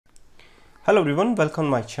Hello everyone, welcome to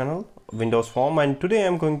my channel Windows Form, and today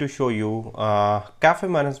I'm going to show you cafe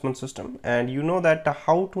management system. And you know that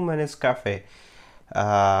how to manage cafe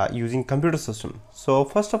using computer system. So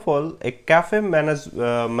first of all, a cafe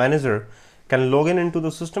manager can log in into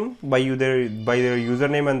the system by their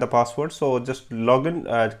username and the password. So just log in,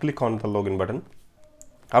 click on the login button.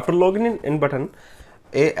 After logging in button,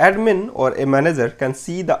 a admin or a manager can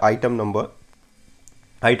see the item number,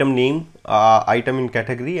 item name, item in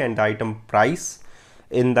category, and item price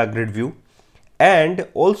in the grid view. And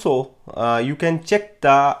also you can check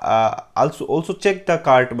the also check the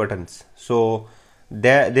cart buttons. So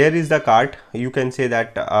there is the cart. You can say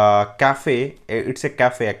that cafe, it's a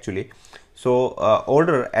cafe actually. So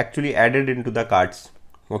order actually added into the carts,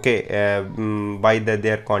 okay, by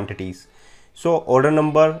their quantities. So order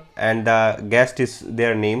number and the guest is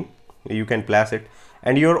their name, you can place it,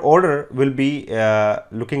 and your order will be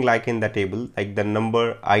looking like in the table, like the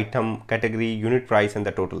number, item, category, unit price, and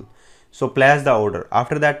the total. So place the order.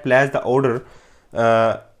 After that, place the order.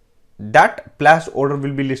 That placed order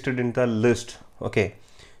will be listed in the list. Okay.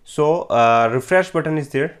 So refresh button is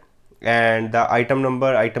there, and the item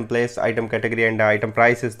number, item place, item category, and the item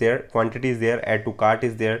price is there. Quantity is there. Add to cart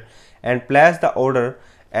is there, and place the order.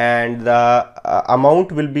 And the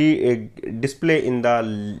amount will be display in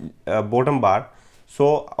the bottom bar.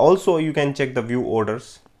 So also you can check the view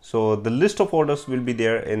orders. So the list of orders will be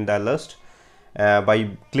there in the list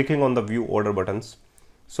by clicking on the view order buttons.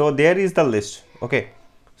 So there is the list. Okay.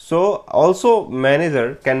 So also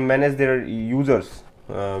manager can manage their users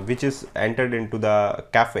which is entered into the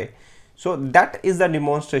cafe. So that is the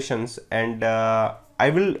demonstrations, and I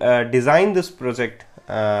will design this project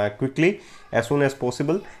quickly as soon as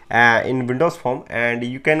possible in Windows Form, and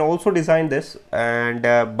you can also design this and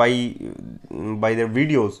by their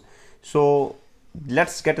videos. So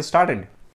let's get started.